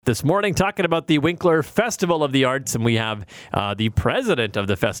this morning, talking about the Winkler Festival of the Arts. And we have the president of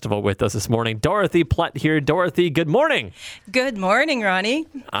the festival with us this morning, Dorothy Plett here. Dorothy, good morning. Good morning, Ronny.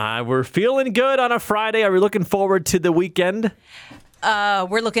 We're feeling good on a Friday. Are we looking forward to the weekend?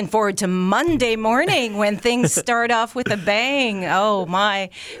 We're looking forward to Monday morning when things start off with a bang. Oh,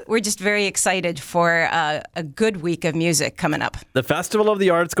 my. We're just very excited for a good week of music coming up. The Festival of the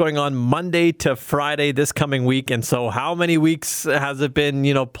Arts going on Monday to Friday this coming week. And so how many weeks has it been,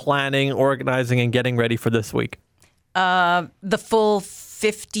 planning, organizing, and getting ready for this week? The full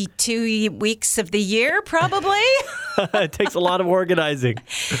 52 weeks of the year, probably. It takes a lot of organizing.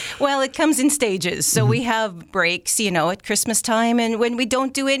 Well, it comes in stages. So we have breaks, at Christmas time and when we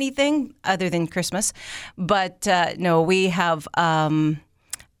don't do anything other than Christmas. But no, we have...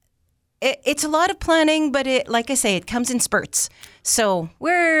 It's a lot of planning, but like I say, it comes in spurts. So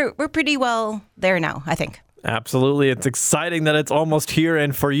we're pretty well there now, I think. Absolutely. It's exciting that it's almost here.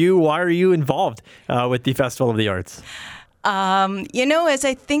 And for you, why are you involved with the Festival of the Arts? As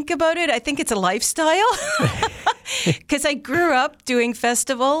I think about it, I think it's a lifestyle because I grew up doing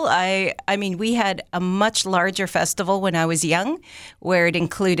festival. I mean, we had a much larger festival when I was young where it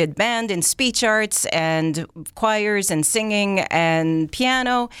included band and speech arts and choirs and singing and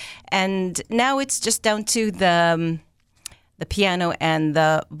piano. And now it's just down to the piano and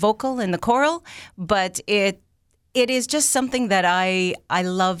the vocal and the choral. But it is just something that I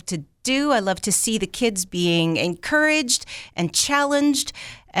love to do. I love to see the kids being encouraged and challenged.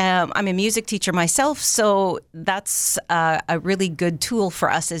 I'm a music teacher myself, so that's a really good tool for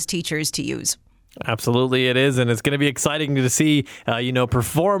us as teachers to use. Absolutely, it is, and it's going to be exciting to see,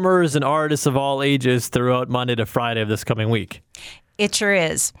 performers and artists of all ages throughout Monday to Friday of this coming week. It sure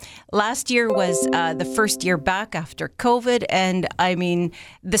is. Last year was the first year back after COVID, and I mean,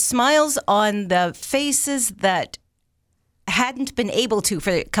 the smiles on the faces that hadn't been able to for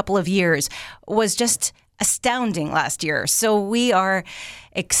a couple of years was just astounding last year. So we are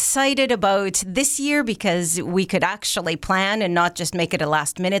excited about this year because we could actually plan and not just make it a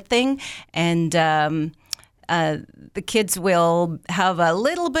last minute thing. And the kids will have a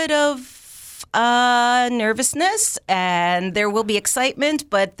little bit of nervousness and there will be excitement,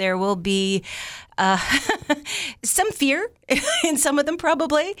 but there will be some fear in some of them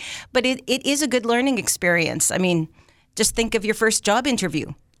probably. But it is a good learning experience. I mean, just think of your first job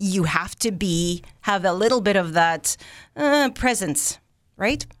interview. You have to have a little bit of that presence,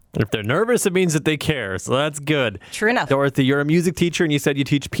 right? If they're nervous, it means that they care. So that's good. True enough. Dorothy, you're a music teacher and you said you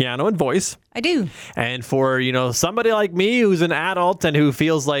teach piano and voice. I do. And for, somebody like me who's an adult and who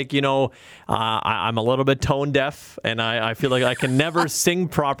feels like, I'm a little bit tone deaf and I feel like I can never sing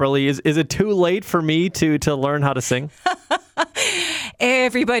properly. Is it too late for me to learn how to sing?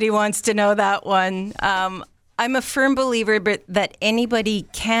 Everybody wants to know that one. I'm a firm believer that anybody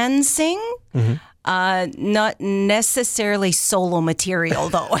can sing, not necessarily solo material,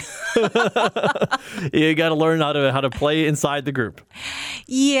 though. You got to learn how to play inside the group.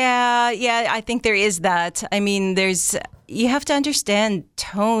 Yeah, I think there is that. I mean, you have to understand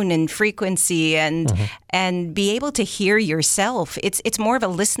tone and frequency and be able to hear yourself. It's more of a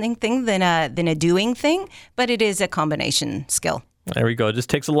listening thing than a doing thing, but it is a combination skill. There we go. It just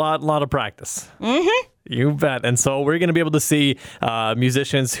takes a lot of practice. Mm-hmm. You bet. And so we're going to be able to see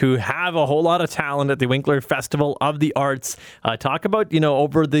musicians who have a whole lot of talent at the Winkler Festival of the Arts. Talk about,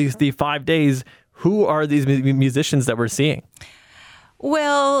 over the 5 days, who are these musicians that we're seeing?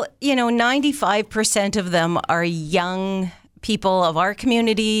 Well, 95% of them are young people of our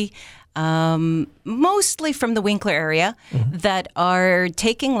community, mostly from the Winkler area, that are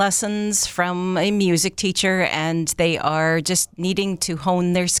taking lessons from a music teacher and they are just needing to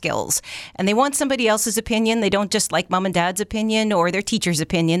hone their skills. And they want somebody else's opinion. They don't just like mom and dad's opinion or their teacher's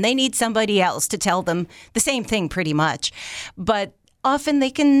opinion. They need somebody else to tell them the same thing pretty much. But often they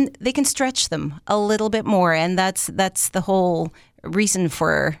can stretch them a little bit more. And that's the whole reason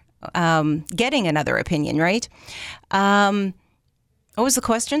for getting another opinion, right? What was the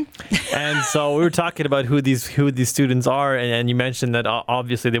question? And so we were talking about who these students are, and you mentioned that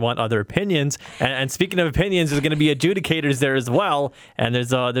obviously they want other opinions. And speaking of opinions, there's going to be adjudicators there as well, and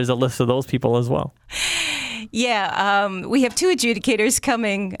there's a list of those people as well. Yeah, we have two adjudicators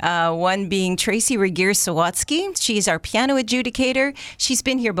coming, one being Tracy Regier-Sawatsky. She's our piano adjudicator. She's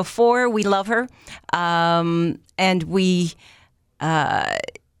been here before. We love her. And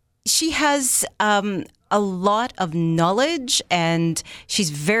she has a lot of knowledge, and she's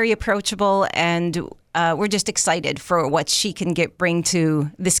very approachable, and we're just excited for what she can bring to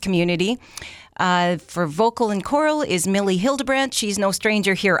this community. For vocal and choral is Millie Hildebrandt. She's no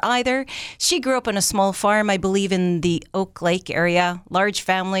stranger here either. She grew up on a small farm, I believe, in the Oak Lake area. Large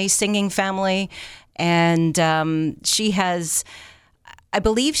family, singing family. And she has... I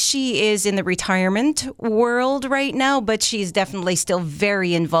believe she is in the retirement world right now, but she's definitely still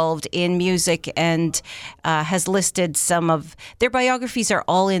very involved in music and has listed some of their biographies are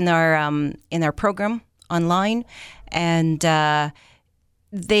all in our program online, and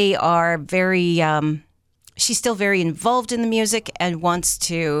they are very. She's still very involved in the music and wants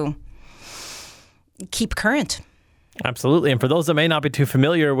to keep current. Absolutely. And for those that may not be too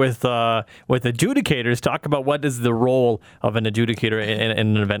familiar with adjudicators, talk about what is the role of an adjudicator in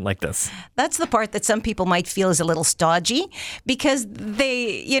an event like this. That's the part that some people might feel is a little stodgy because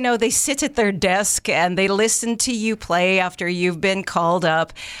they sit at their desk and they listen to you play after you've been called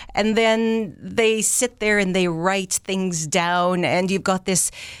up. And then they sit there and they write things down and you've got this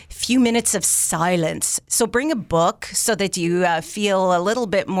few minutes of silence. So bring a book so that you feel a little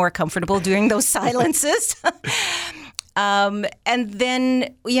bit more comfortable during those silences. And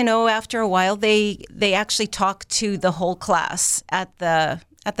then, after a while, they actually talk to the whole class at the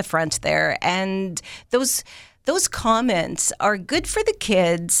front there. And those comments are good for the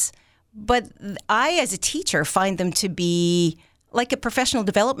kids, but I, as a teacher, find them to be like a professional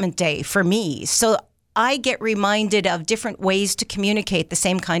development day for me. So I get reminded of different ways to communicate the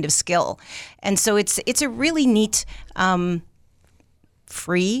same kind of skill. And so it's a really neat,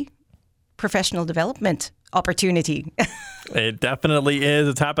 free professional development opportunity. It definitely is.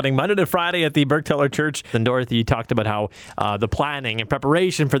 It's happening Monday to Friday at the Bergteller Church. And Dorothy, you talked about how the planning and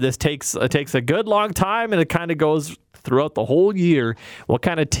preparation for this takes a good long time, and it kind of goes throughout the whole year. What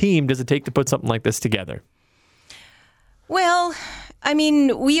kind of team does it take to put something like this together? Well, I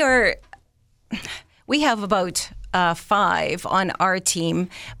mean, we have about 5 on our team,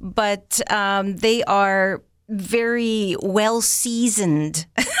 but they are very well seasoned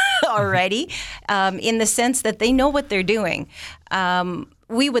already, in the sense that they know what they're doing.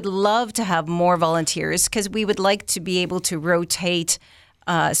 We would love to have more volunteers because we would like to be able to rotate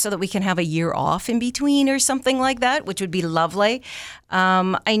so that we can have a year off in between or something like that, which would be lovely.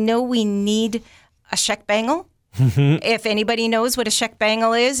 I know we need a check bangle. If anybody knows what a check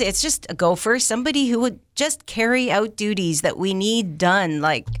bangle is, it's just a gopher, somebody who would just carry out duties that we need done,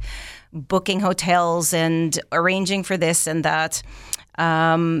 like booking hotels and arranging for this and that.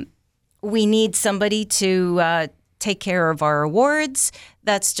 We need somebody to take care of our awards.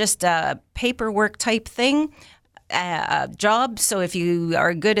 That's just a paperwork type thing, job. So if you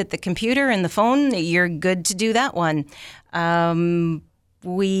are good at the computer and the phone, you're good to do that one.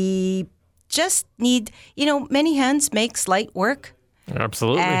 We just need, many hands makes light work.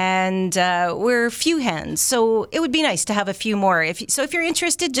 Absolutely. And we're few hands, so it would be nice to have a few more. If you're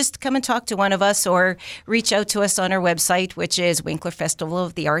interested, just come and talk to one of us or reach out to us on our website, which is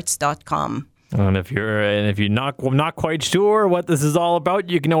winklerfestivalofthearts.com. And if you're not quite sure what this is all about,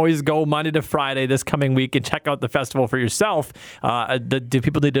 you can always go Monday to Friday this coming week and check out the festival for yourself. Do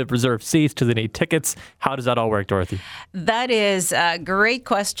people need to reserve seats? Do they need tickets? How does that all work, Dorothy? That is a great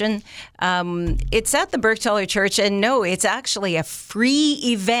question. It's at the Bergteller Church, and no, it's actually a free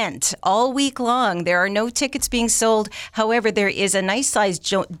event all week long. There are no tickets being sold. However, there is a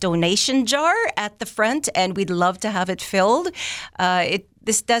nice-sized donation jar at the front, and we'd love to have it filled.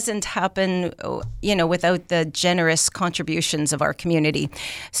 This doesn't happen, without the generous contributions of our community.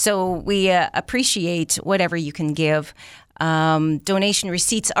 So we appreciate whatever you can give. Donation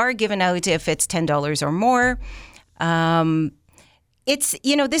receipts are given out if it's $10 or more.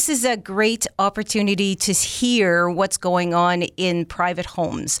 This is a great opportunity to hear what's going on in private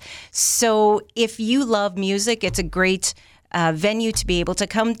homes. So if you love music, it's a great venue to be able to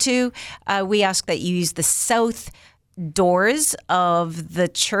come to. We ask that you use the south doors of the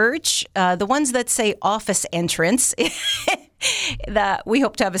church, the ones that say office entrance. That we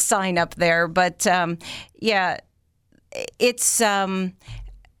hope to have a sign up there, but it's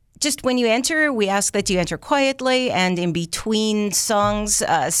just when you enter, we ask that you enter quietly and in between songs,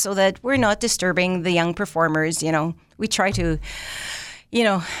 so that we're not disturbing the young performers. We try to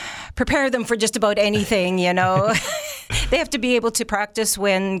prepare them for just about anything. They have to be able to practice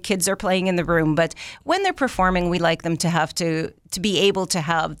when kids are playing in the room, but when they're performing, we like them to have to be able to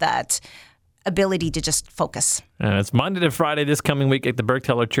have that ability to just focus. And it's Monday to Friday this coming week at the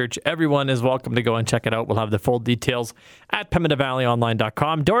Bergteller Church. Everyone is welcome to go and check it out. We'll have the full details at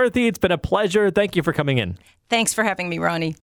PembinaValleyOnline.com. Dorothy, it's been a pleasure. Thank you for coming in. Thanks for having me, Ronny.